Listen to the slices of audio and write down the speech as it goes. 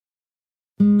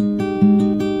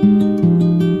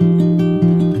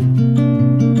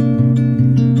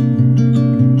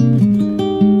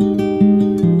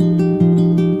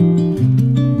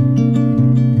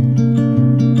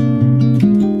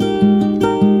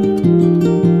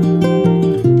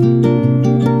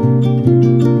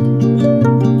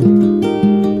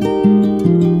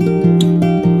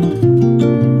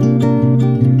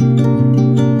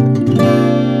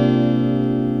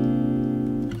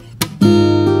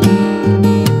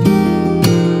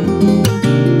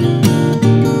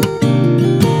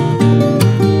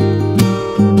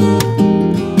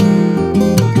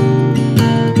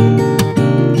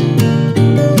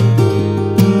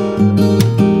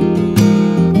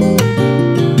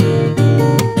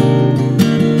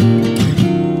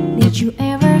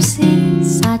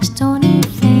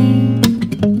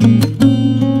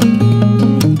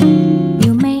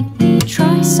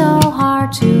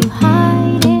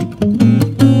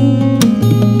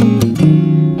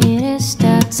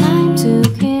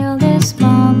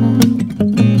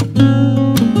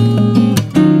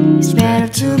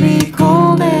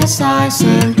Ice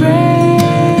and rain.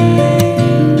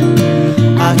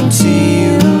 I can see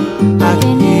you, I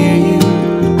can hear you,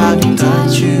 I can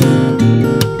touch you.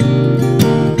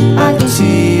 I can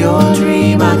see your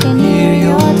dream, I can hear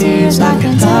your tears, I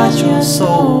can touch your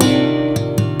soul.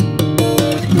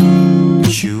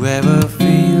 Did you ever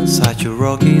feel such a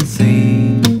rocky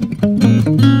thing?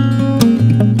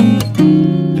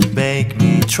 You make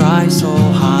me try so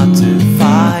hard to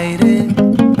fight it.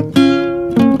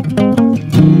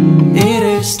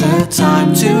 It's the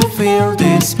time to feel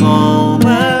this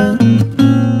moment.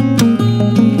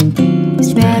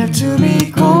 It's better to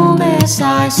be cold as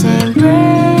ice and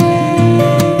rain.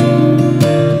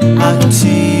 I can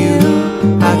see you,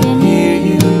 I can hear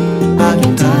you, I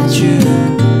can touch you.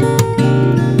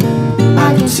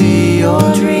 I can see your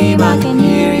dream, I can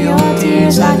hear your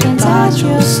tears, I can touch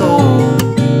your soul.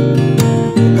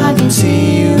 I can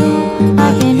see you,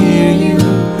 I can hear you,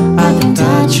 I can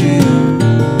touch you.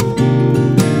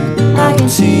 I can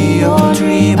see your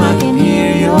dream, I can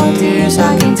hear your tears,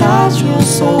 I can touch your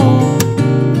soul.